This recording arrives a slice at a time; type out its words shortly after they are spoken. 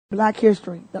Black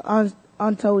History, the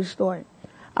Untold Story.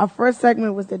 Our first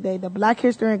segment was today, the Black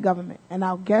History in Government, and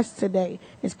our guest today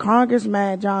is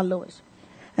Congressman John Lewis.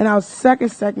 And our second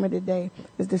segment today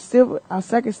is the Civil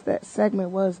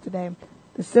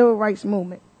Rights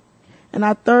Movement. And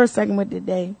our third segment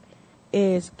today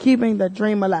is Keeping the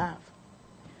Dream Alive.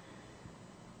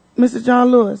 Mr.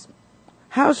 John Lewis,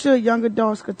 how should young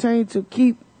adults continue to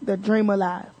keep the dream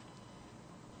alive?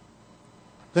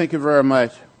 Thank you very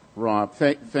much, Rob.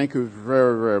 Thank you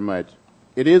very, very much.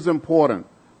 It is important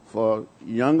for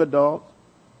young adults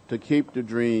to keep the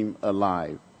dream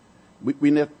alive.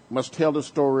 We must tell the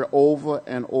story over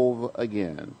and over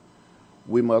again.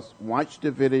 We must watch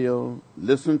the video,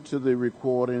 listen to the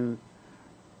recording,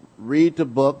 read the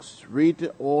books, read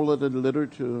all of the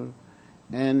literature,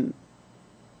 and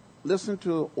listen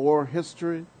to oral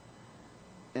history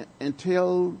and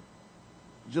tell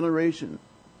generation,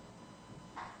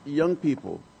 young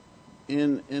people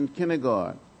in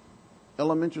kindergarten,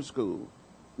 elementary school,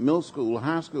 middle school,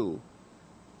 high school.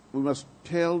 We must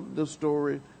tell the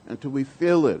story until we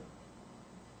feel it.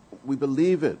 We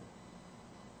believe it.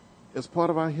 It's part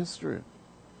of our history.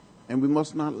 And we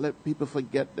must not let people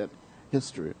forget that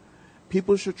history.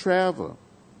 People should travel,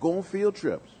 go on field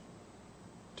trips,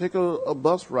 take a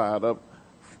bus ride, a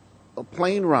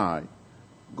plane ride,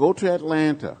 go to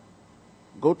Atlanta,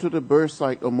 go to the birth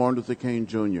site of Martin Luther King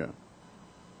Jr.,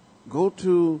 go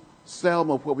to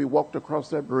Selma where we walked across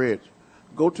that bridge,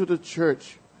 go to the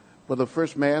church where the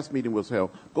first mass meeting was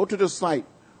held, go to the site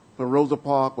where Rosa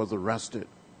Parks was arrested,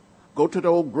 go to the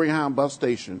old Greyhound bus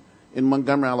station in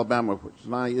Montgomery, Alabama, which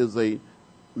now is a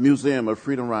museum, a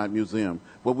Freedom Ride museum,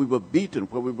 where we were beaten,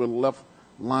 where we were left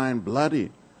lying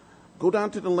bloody. Go down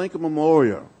to the Lincoln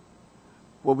Memorial,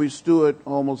 where we stood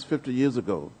almost 50 years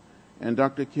ago, and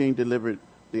Dr. King delivered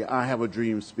the I Have a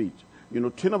Dream speech.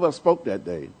 10 of us spoke that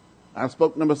day. I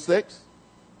spoke number 6.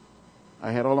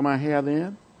 I had all of my hair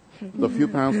then, a few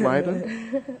pounds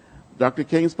lighter. Dr.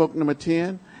 King spoke number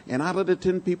 10, and out of the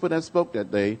 10 people that spoke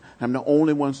that day, I'm the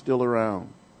only one still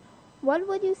around. What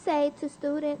would you say to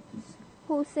students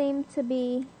who seem to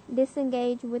be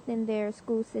disengaged within their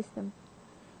school system?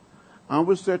 I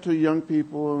would say to young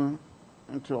people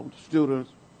and to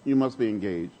students, you must be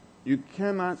engaged. You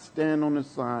cannot stand on the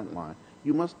sideline.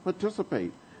 You must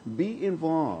participate. Be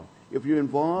involved. If you're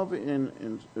involved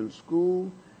in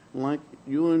school, like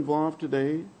you're involved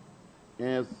today,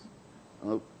 as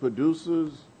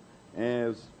producers,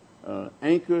 as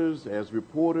anchors, as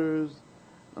reporters,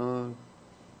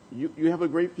 you have a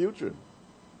great future.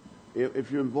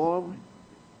 If you're involved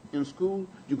in school,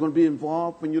 you're going to be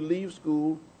involved when you leave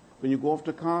school, when you go off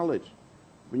to college,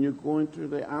 when you're going to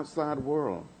the outside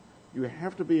world. You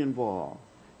have to be involved.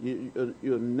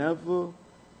 You're never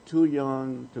too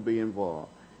young to be involved.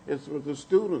 It's the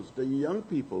students, the young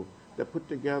people, that put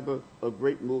together a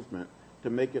great movement to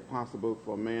make it possible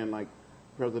for a man like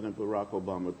President Barack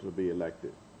Obama to be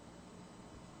elected.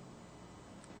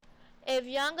 If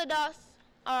young adults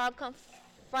are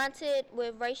confronted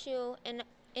with racial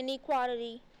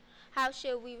inequality, how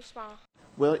should we respond?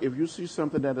 Well, if you see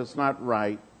something that is not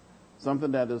right,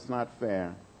 something that is not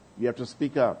fair, you have to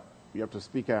speak up. You have to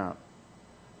speak out.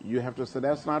 You have to say,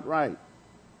 that's not right.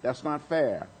 That's not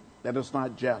fair. That is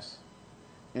not just.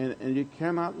 And you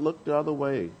cannot look the other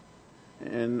way.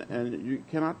 And you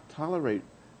cannot tolerate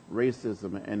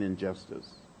racism and injustice.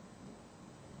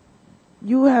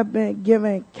 You have been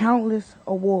given countless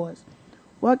awards.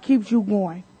 What keeps you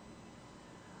going?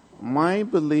 My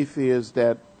belief is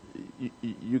that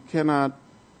you cannot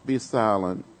be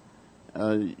silent.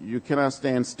 You cannot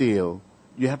stand still.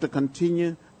 You have to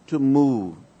continue to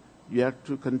move. You have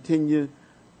to continue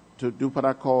to do what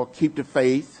I call keep the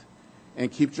faith and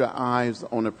keep your eyes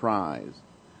on the prize.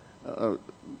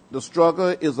 The struggle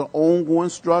is an ongoing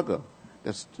struggle.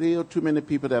 There's still too many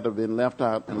people that have been left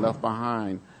out and left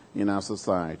behind in our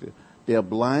society. They're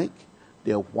black,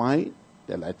 they're white,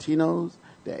 they're Latinos,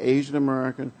 they're Asian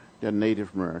American, they're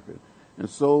Native American. And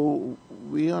so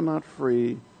we are not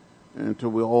free until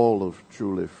we're all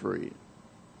truly free.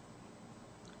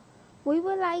 We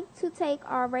would like to take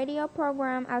our radio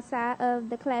program outside of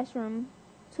the classroom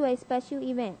to a special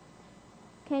event.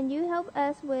 Can you help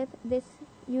us with this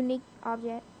unique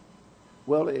object?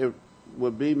 Well, it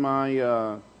would be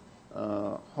my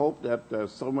hope that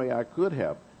some way I could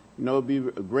help. It would be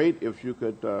great if you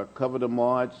could cover the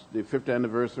march, the 50th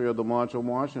anniversary of the March on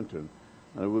Washington.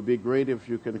 It would be great if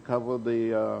you can cover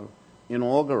the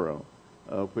inaugural,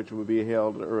 which will be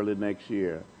held early next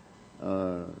year.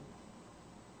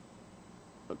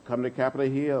 Come to Capitol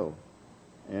Hill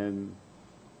and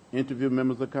interview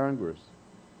members of Congress.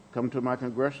 Come to my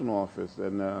congressional office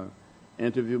and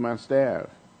interview my staff,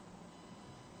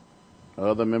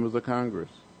 other members of Congress.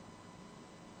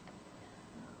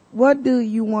 What do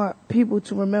you want people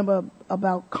to remember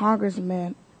about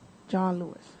Congressman John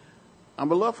Lewis? I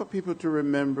would love for people to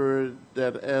remember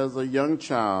that as a young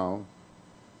child,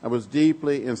 I was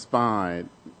deeply inspired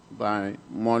by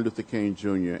Martin Luther King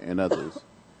Jr. and others.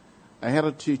 I had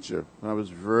a teacher when I was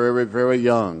very, very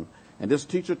young, and this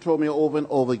teacher told me over and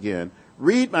over again,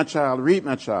 read, my child,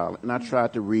 and I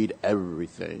tried to read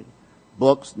everything,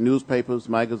 books, newspapers,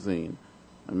 magazines,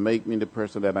 and make me the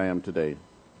person that I am today.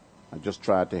 I just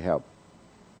tried to help.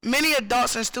 Many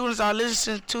adults and students are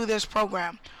listening to this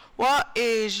program. What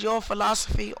is your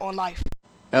philosophy on life?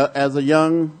 As a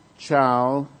young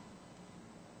child,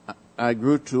 I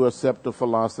grew to accept the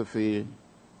philosophy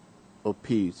of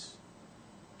peace,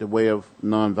 the way of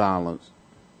nonviolence,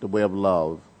 the way of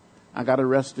love. I got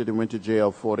arrested and went to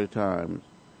jail 40 times.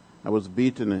 I was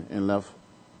beaten and left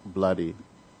bloody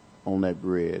on that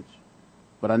bridge.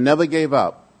 But I never gave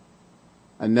up.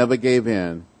 I never gave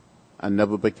in. I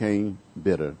never became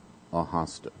bitter or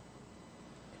hostile.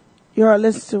 You're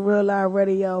listening to Real Live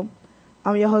Radio.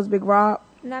 I'm your host, Big Rob.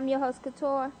 And I'm your host,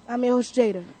 Couture. I'm your host,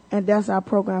 Jada. And that's our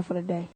program for the day.